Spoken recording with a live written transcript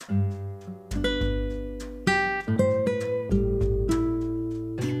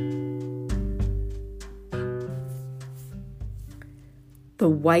The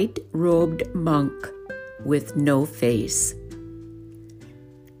white-robed monk with no face.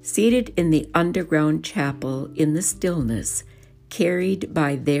 Seated in the underground chapel in the stillness, carried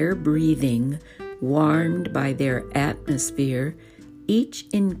by their breathing, warmed by their atmosphere, each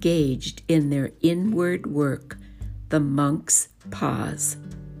engaged in their inward work, the monks pause.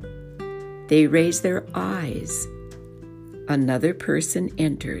 They raise their eyes. Another person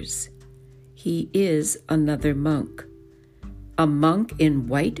enters. He is another monk. A monk in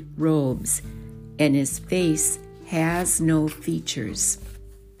white robes, and his face has no features.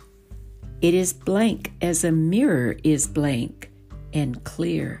 It is blank as a mirror is blank and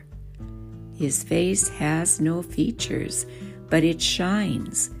clear. His face has no features, but it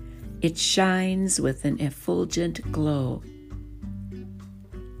shines. It shines with an effulgent glow.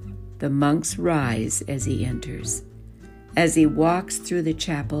 The monks rise as he enters. As he walks through the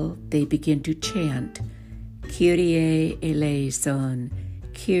chapel, they begin to chant, Kyrie eleison,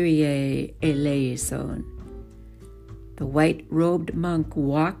 Kyrie eleison. The white-robed monk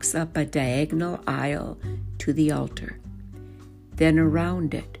walks up a diagonal aisle to the altar, then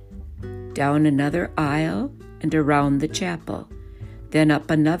around it, down another aisle and around the chapel, then up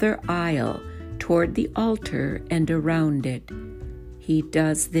another aisle toward the altar and around it. He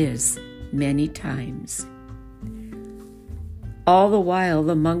does this many times. All the while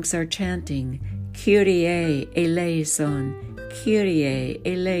the monks are chanting, Kyrie eleison, Kyrie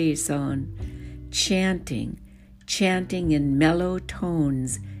eleison, chanting in mellow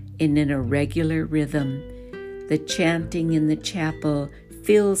tones in an irregular rhythm. The chanting in the chapel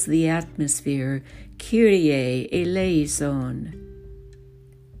fills the atmosphere, Kyrie eleison.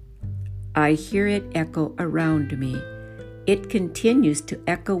 I hear it echo around me. It continues to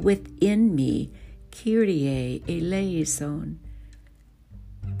echo within me, Kyrie eleison.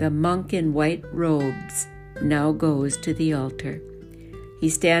 The monk in white robes now goes to the altar. He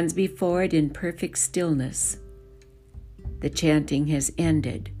stands before it in perfect stillness. The chanting has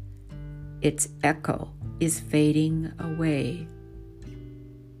ended. Its echo is fading away.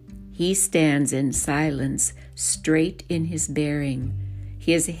 He stands in silence, straight in his bearing.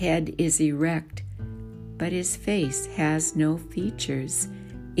 His head is erect, but his face has no features.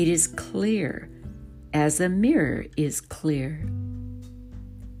 It is clear, as a mirror is clear.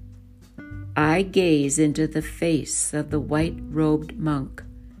 I gaze into the face of the white-robed monk.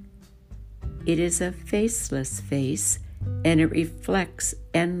 It is a faceless face, and it reflects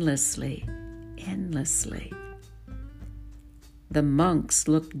endlessly, endlessly. The monks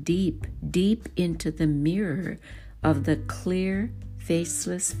look deep, deep into the mirror of the clear,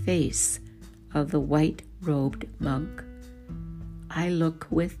 faceless face of the white-robed monk. I look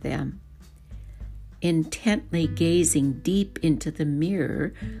with them, intently gazing deep into the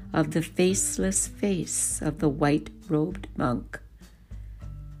mirror of the faceless face of the white-robed monk.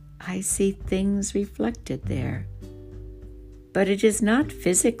 I see things reflected there, but it is not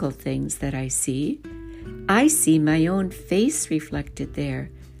physical things that I see. I see my own face reflected there,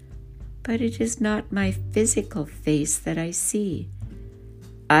 but it is not my physical face that I see.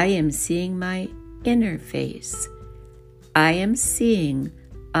 I am seeing my inner face. I am seeing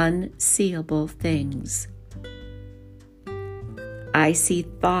unseeable things. I see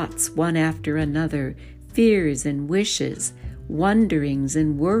thoughts one after another, fears and wishes, wonderings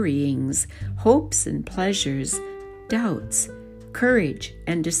and worryings, hopes and pleasures, doubts, courage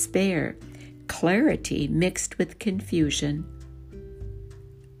and despair, clarity mixed with confusion.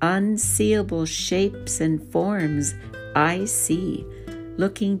 Unseeable shapes and forms I see,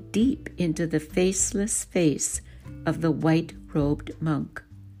 looking deep into the faceless face of the white-robed monk.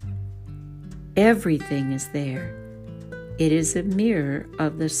 Everything is there. It is a mirror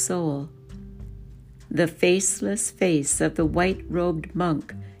of the soul. The faceless face of the white-robed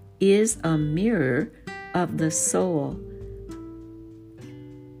monk is a mirror of the soul.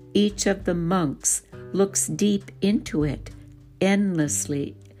 Each of the monks looks deep into it,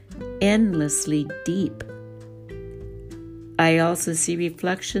 endlessly, endlessly deep. I also see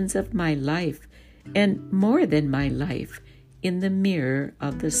reflections of my life, and more than my life, in the mirror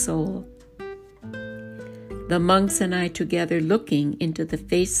of the soul. The monks and I together looking into the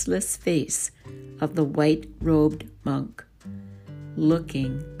faceless face of the white-robed monk,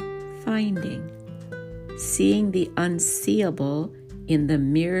 looking, finding, seeing the unseeable in the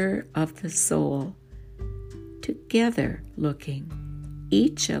mirror of the soul, together looking,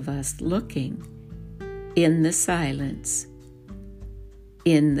 each of us looking, in the silence,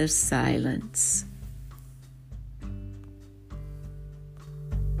 in the silence.